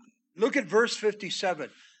 look at verse 57.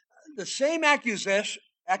 The same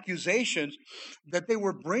accusations that they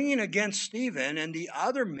were bringing against Stephen and the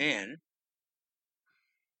other men,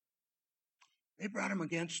 they brought them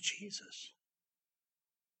against Jesus.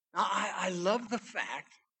 Now, I love the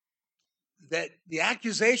fact that the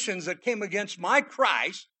accusations that came against my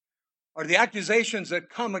Christ are the accusations that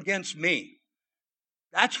come against me.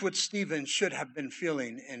 That's what Stephen should have been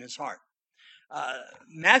feeling in his heart.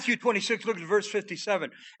 Matthew 26, look at verse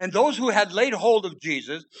 57. And those who had laid hold of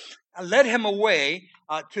Jesus led him away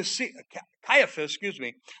to see Caiaphas,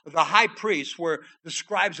 the high priest, where the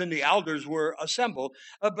scribes and the elders were assembled.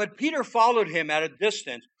 But Peter followed him at a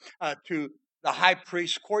distance to the high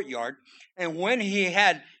priest's courtyard. And when he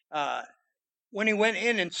went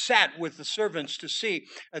in and sat with the servants to see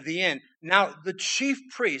the end, now the chief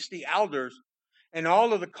priests, the elders, and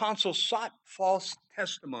all of the consuls sought false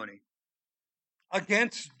testimony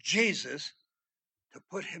against Jesus to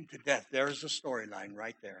put him to death. There's the storyline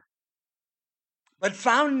right there. But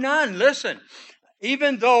found none. Listen,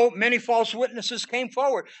 even though many false witnesses came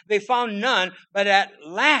forward, they found none. But at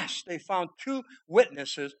last they found two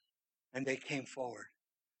witnesses and they came forward.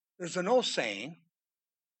 There's an old saying,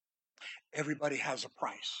 everybody has a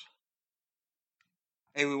price.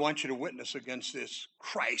 Hey, we want you to witness against this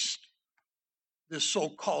Christ, this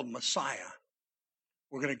so-called Messiah.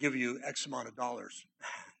 We're going to give you X amount of dollars.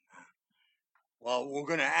 Well, we're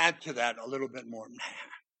going to add to that a little bit more.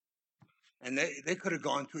 And they could have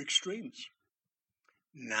gone to extremes.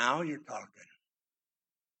 Now you're talking.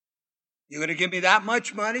 You're going to give me that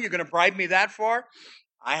much money? You're going to bribe me that far?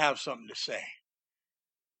 I have something to say.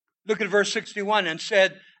 Look at verse 61 and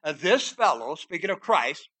said, this fellow, speaking of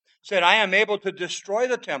Christ, said, I am able to destroy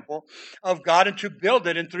the temple of God and to build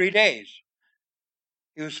it in 3 days.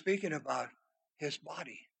 He was speaking about his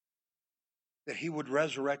body, that he would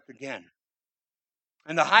resurrect again.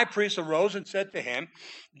 And the high priest arose and said to him,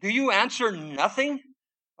 do you answer nothing?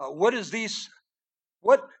 What is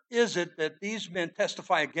it that these men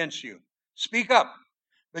testify against you? Speak up.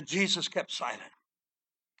 But Jesus kept silent.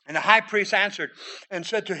 And the high priest answered and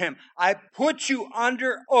said to him, I put you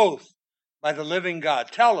under oath by the living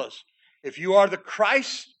God. Tell us, if you are the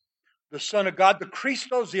Christ, the Son of God, the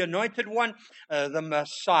Christos, the anointed one, the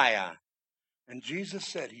Messiah. And Jesus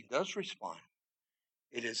said, he does respond,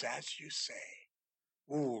 it is as you say.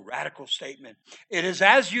 Ooh, radical statement. It is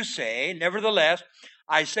as you say. Nevertheless,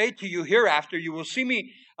 I say to you, hereafter you will see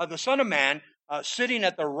me, the Son of Man, sitting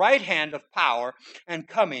at the right hand of power and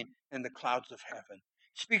coming in the clouds of heaven.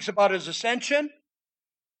 He speaks about his ascension.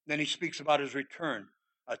 Then he speaks about his return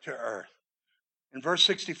to earth. In verse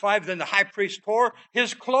 65, then the high priest tore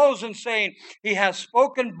his clothes and saying, he has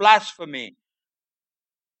spoken blasphemy.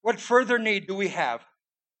 What further need do we have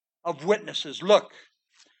of witnesses? Look,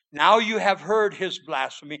 now you have heard his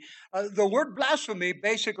blasphemy. The word blasphemy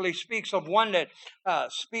basically speaks of one that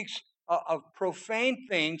speaks of profane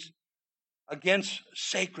things against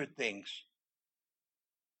sacred things.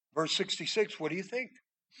 Verse 66, what do you think?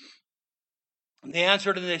 And they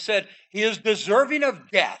answered and they said, he is deserving of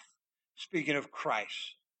death, speaking of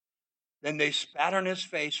Christ. Then they spat on his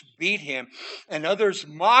face, beat him, and others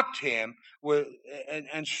mocked him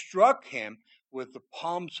and struck him with the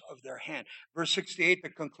palms of their hand. Verse 68, the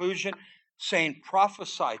conclusion, saying,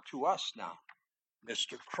 prophesy to us now,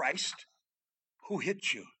 Mr. Christ, who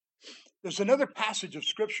hit you? There's another passage of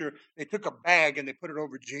Scripture. They took a bag and they put it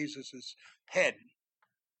over Jesus' head,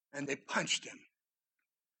 and they punched him.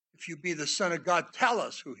 If you be the Son of God, tell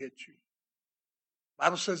us who hit you. The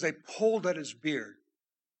Bible says they pulled at his beard.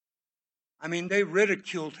 I mean, they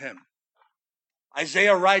ridiculed him.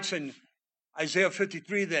 Isaiah writes in Isaiah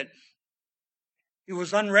 53 that he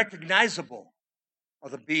was unrecognizable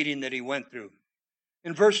of the beating that he went through.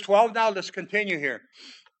 In verse 12 now, let's continue here.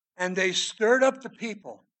 And they stirred up the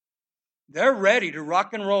people. They're ready to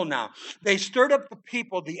rock and roll now. They stirred up the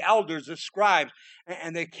people, the elders, the scribes,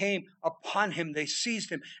 and they came upon him. They seized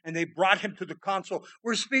him, and they brought him to the council.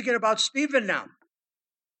 We're speaking about Stephen now.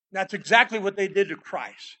 That's exactly what they did to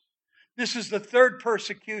Christ. This is the third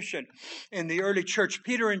persecution in the early church.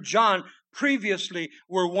 Peter and John previously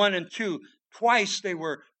were 1 and 2. Twice they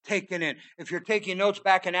were taken in. If you're taking notes,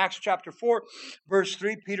 back in Acts chapter 4, verse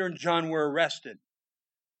 3, Peter and John were arrested.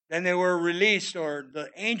 Then they were released, or the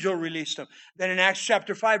angel released them. Then in Acts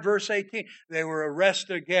chapter 5, verse 18, they were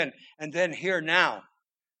arrested again. And then here now,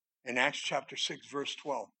 in Acts chapter 6, verse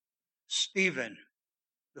 12, Stephen,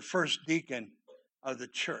 the first deacon of the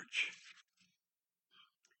church,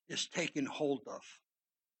 is taken hold of.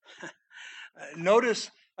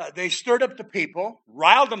 Notice They stirred up the people,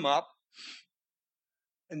 riled them up,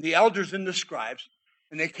 and the elders and the scribes,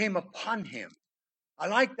 and they came upon him. I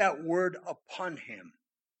like that word, upon him.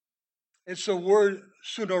 It's the word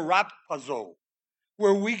pseudorapazo,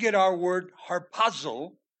 where we get our word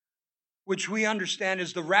harpazo, which we understand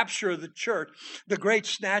is the rapture of the church, the great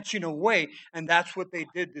snatching away. And that's what they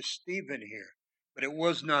did to Stephen here. But it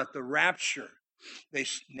was not the rapture. They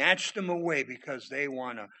snatched him away because they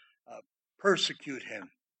want to persecute him.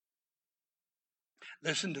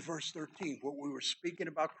 Listen to verse 13, what we were speaking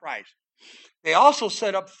about Christ. They also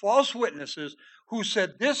set up false witnesses who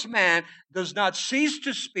said, this man does not cease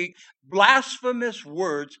to speak blasphemous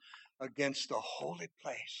words against the holy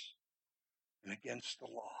place and against the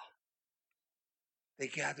law. They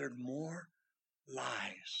gathered more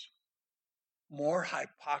lies, more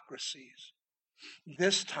hypocrisies.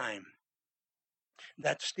 This time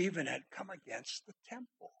that Stephen had come against the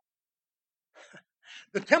temple.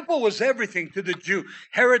 The temple was everything to the Jew.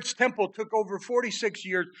 Herod's temple took over 46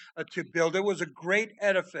 years to build. It was a great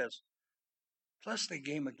edifice. Plus, they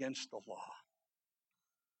came against the law.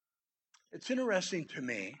 It's interesting to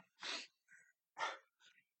me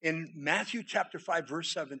in Matthew chapter 5,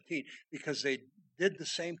 verse 17, because they did the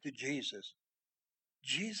same to Jesus.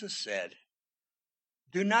 Jesus said,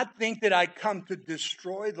 do not think that I come to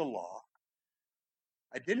destroy the law.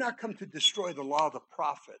 I did not come to destroy the law of the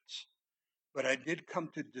prophets, but I did come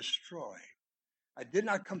to destroy. I did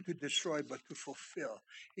not come to destroy, but to fulfill.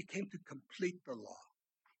 He came to complete the law.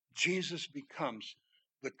 Jesus becomes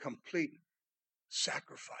the complete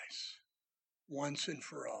sacrifice once and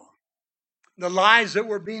for all. The lies that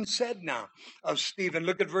were being said now of Stephen.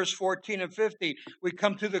 Look at verse 14 and 15. We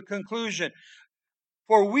come to the conclusion.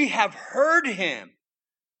 For we have heard him.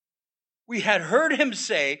 We had heard him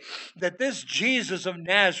say that this Jesus of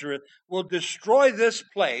Nazareth will destroy this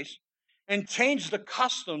place and change the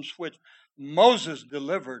customs which Moses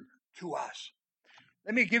delivered to us.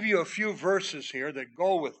 Let me give you a few verses here that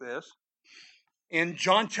go with this. In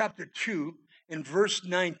John chapter 2, in verse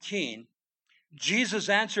 19, Jesus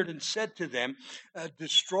answered and said to them,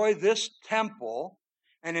 destroy this temple,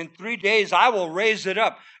 and in 3 days I will raise it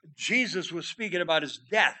up. Jesus was speaking about his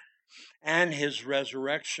death and his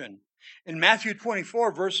resurrection. In Matthew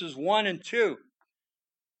 24, verses 1 and 2,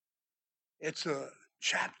 it's a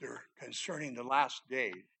chapter concerning the last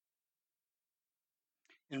days.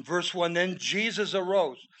 In verse 1, then Jesus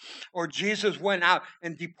arose, or Jesus went out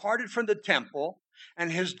and departed from the temple,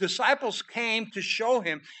 and his disciples came to show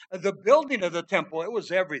him the building of the temple. It was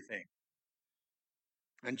everything.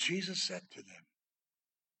 And Jesus said to them,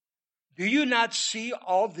 do you not see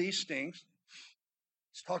all these things?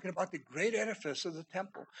 He's talking about the great edifice of the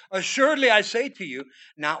temple. Assuredly, I say to you,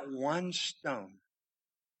 not one stone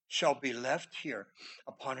shall be left here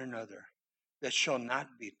upon another that shall not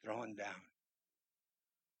be thrown down.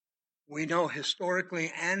 We know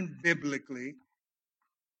historically and biblically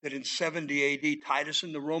that in 70 AD, Titus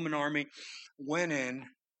and the Roman army went in,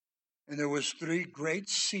 and there was 3 great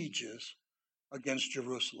sieges against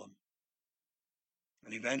Jerusalem.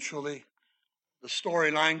 And eventually, the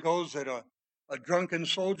storyline goes that a drunken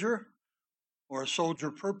soldier, or a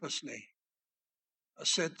soldier purposely,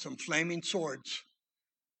 set some flaming swords,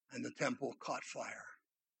 and the temple caught fire.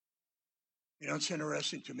 You know what's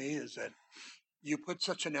interesting to me is that you put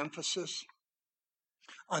such an emphasis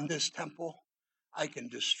on this temple, I can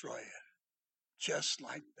destroy it. Just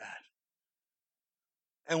like that.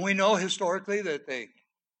 And we know historically that they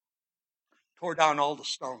tore down all the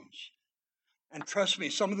stones. And trust me,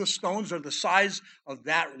 some of the stones are the size of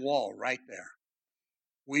that wall right there.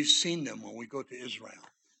 We've seen them when we go to Israel.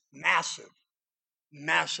 Massive,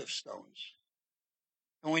 massive stones.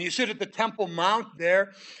 And when you sit at the Temple Mount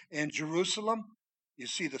there in Jerusalem, you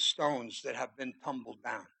see the stones that have been tumbled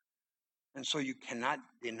down. And so you cannot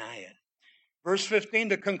deny it. Verse 15,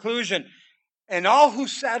 the conclusion. And all who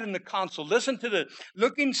sat in the council, listen to this,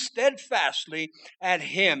 looking steadfastly at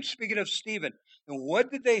him, speaking of Stephen. And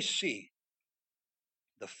what did they see?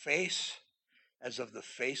 The face as of the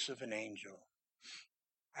face of an angel.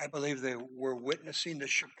 I believe they were witnessing the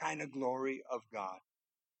Shekinah glory of God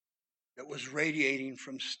that was radiating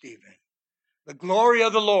from Stephen. The glory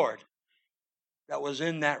of the Lord that was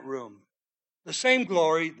in that room. The same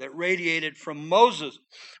glory that radiated from Moses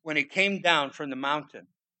when he came down from the mountain.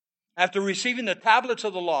 After receiving the tablets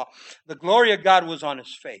of the law, the glory of God was on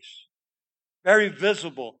his face. Very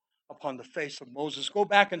visible upon the face of Moses. Go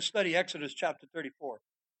back and study Exodus chapter 34.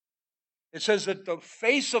 It says that the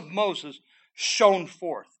face of Moses shone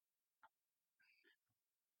forth.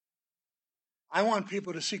 I want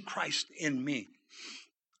people to see Christ in me.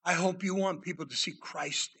 I hope you want people to see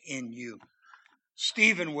Christ in you.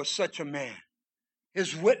 Stephen was such a man.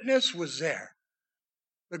 His witness was there.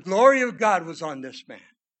 The glory of God was on this man.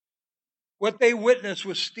 What they witnessed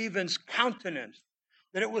was Stephen's countenance,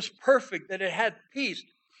 that it was perfect, that it had peace.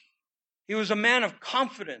 He was a man of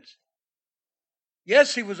confidence.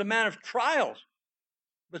 Yes, he was a man of trials,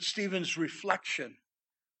 but Stephen's reflection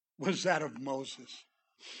was that of Moses.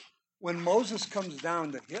 When Moses comes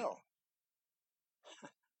down the hill,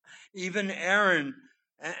 even Aaron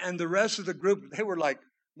and the rest of the group, they were like,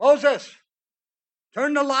 Moses,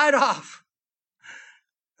 turn the light off.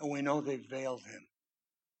 And we know they veiled him.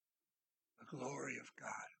 The glory of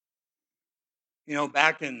God. You know,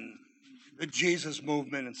 back in the Jesus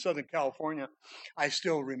movement in Southern California, I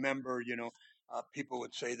still remember, people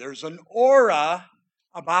would say, there's an aura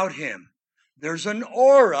about him. There's an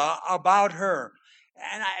aura about her.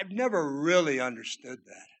 And I've never really understood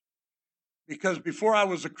that. Because before I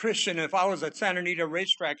was a Christian, if I was at Santa Anita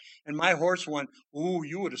Racetrack and my horse won, ooh,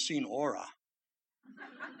 you would have seen aura.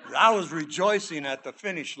 I was rejoicing at the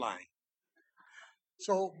finish line.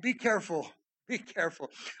 So be careful. Be careful.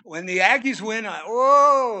 When the Aggies win,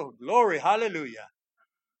 glory, hallelujah.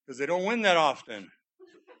 Because they don't win that often.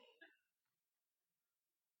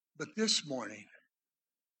 But this morning,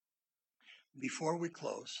 before we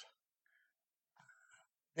close,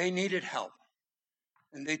 they needed help.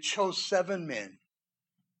 And they chose 7 men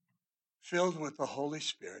filled with the Holy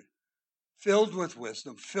Spirit, filled with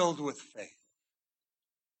wisdom, filled with faith.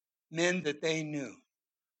 Men that they knew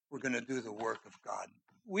were going to do the work of God.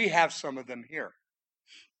 We have some of them here.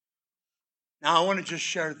 Now, I want to just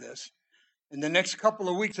share this. In the next couple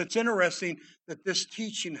of weeks, it's interesting that this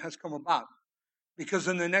teaching has come about. Because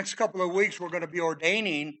in the next couple of weeks, we're going to be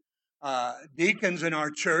ordaining deacons in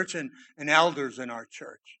our church and elders in our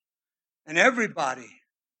church. And everybody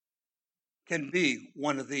can be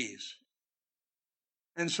one of these.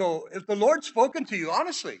 And so if the Lord's spoken to you,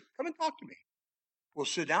 honestly, come and talk to me. We'll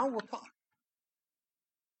sit down, we'll talk.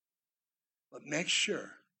 But make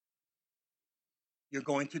sure you're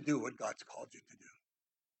going to do what God's called you to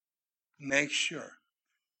do. Make sure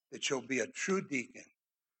that you'll be a true deacon,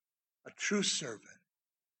 a true servant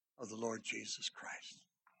of the Lord Jesus Christ.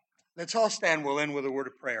 Let's all stand. We'll end with a word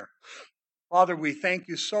of prayer. Father, we thank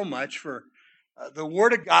you so much for the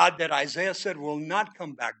word of God that Isaiah said will not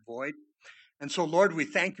come back void. And so, Lord, we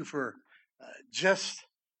thank you for just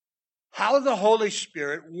how the Holy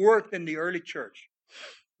Spirit worked in the early church.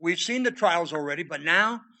 We've seen the trials already, but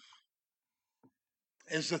now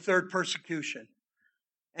is the third persecution.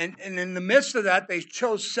 And in the midst of that, they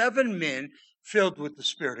chose 7 men filled with the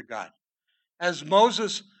Spirit of God. As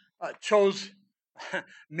Moses chose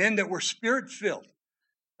men that were Spirit-filled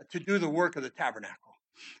to do the work of the tabernacle.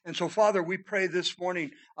 And so, Father, we pray this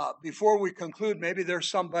morning, before we conclude, maybe there's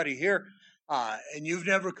somebody here and you've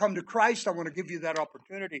never come to Christ. I want to give you that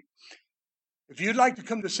opportunity. If you'd like to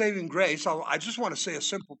come to saving grace, I just want to say a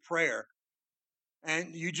simple prayer.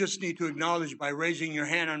 And you just need to acknowledge by raising your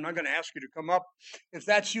hand. I'm not going to ask you to come up. If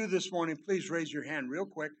that's you this morning, please raise your hand real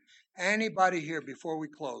quick. Anybody here before we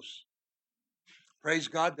close? Praise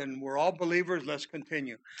God. Then we're all believers. Let's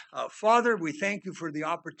continue. Father, we thank you for the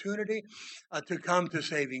opportunity to come to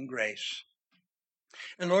saving grace.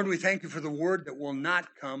 And Lord, we thank you for the word that will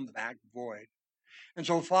not come back void. And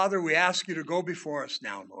so, Father, we ask you to go before us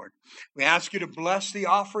now, Lord. We ask you to bless the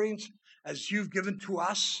offerings as you've given to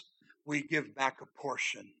us. We give back a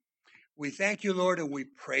portion. We thank you, Lord, and we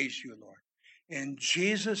praise you, Lord. In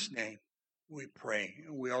Jesus' name we pray.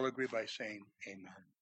 And we all agree by saying amen.